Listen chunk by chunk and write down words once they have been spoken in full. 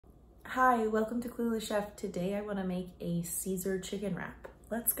Hi, welcome to Clueless Chef. Today I want to make a Caesar chicken wrap.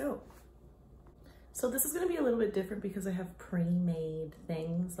 Let's go. So this is going to be a little bit different because I have pre-made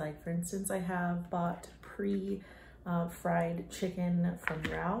things. Like for instance, I have bought fried chicken from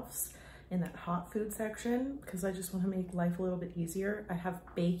Ralph's in that hot food section because I just want to make life a little bit easier. I have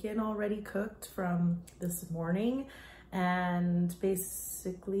bacon already cooked from this morning, and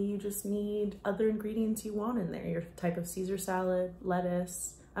basically you just need other ingredients you want in there. Your type of Caesar salad,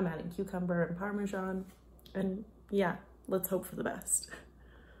 lettuce, I'm adding cucumber and parmesan, and yeah, let's hope for the best.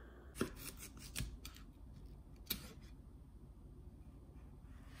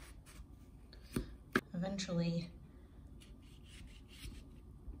 Eventually,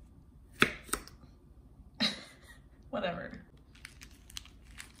 whatever.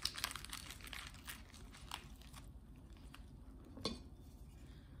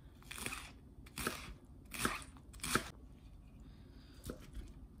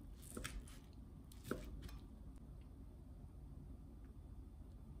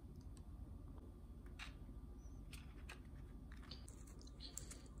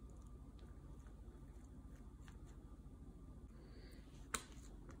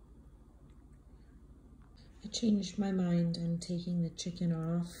 I changed my mind on taking the chicken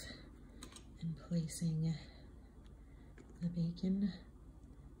off and placing the bacon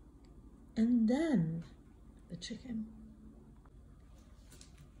and then the chicken.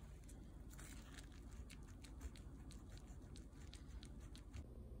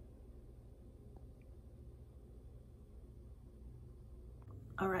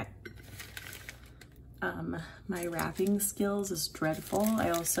 All right. My wrapping skills is dreadful.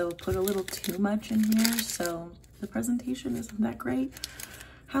 I also put a little too much in here, so the presentation isn't that great.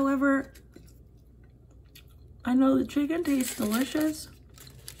 However, I know the chicken tastes delicious.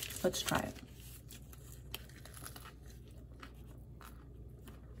 Let's try it.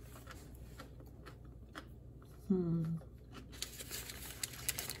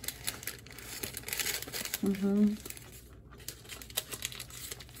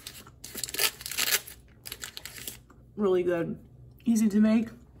 Really good, easy to make,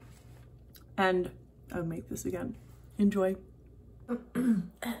 and I would make this again. Enjoy.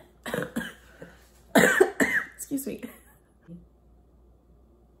 Excuse me.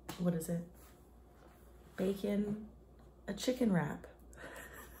 What is it? Bacon, a chicken wrap.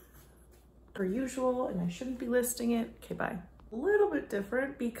 Per usual, and I shouldn't be listing it. Okay, bye. A little bit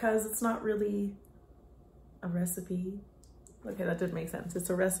different because it's not really a recipe. Okay, that didn't make sense.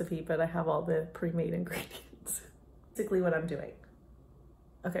 It's a recipe, but I have all the pre-made ingredients. Basically what I'm doing.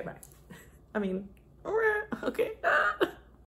 Okay, bye. I mean, okay.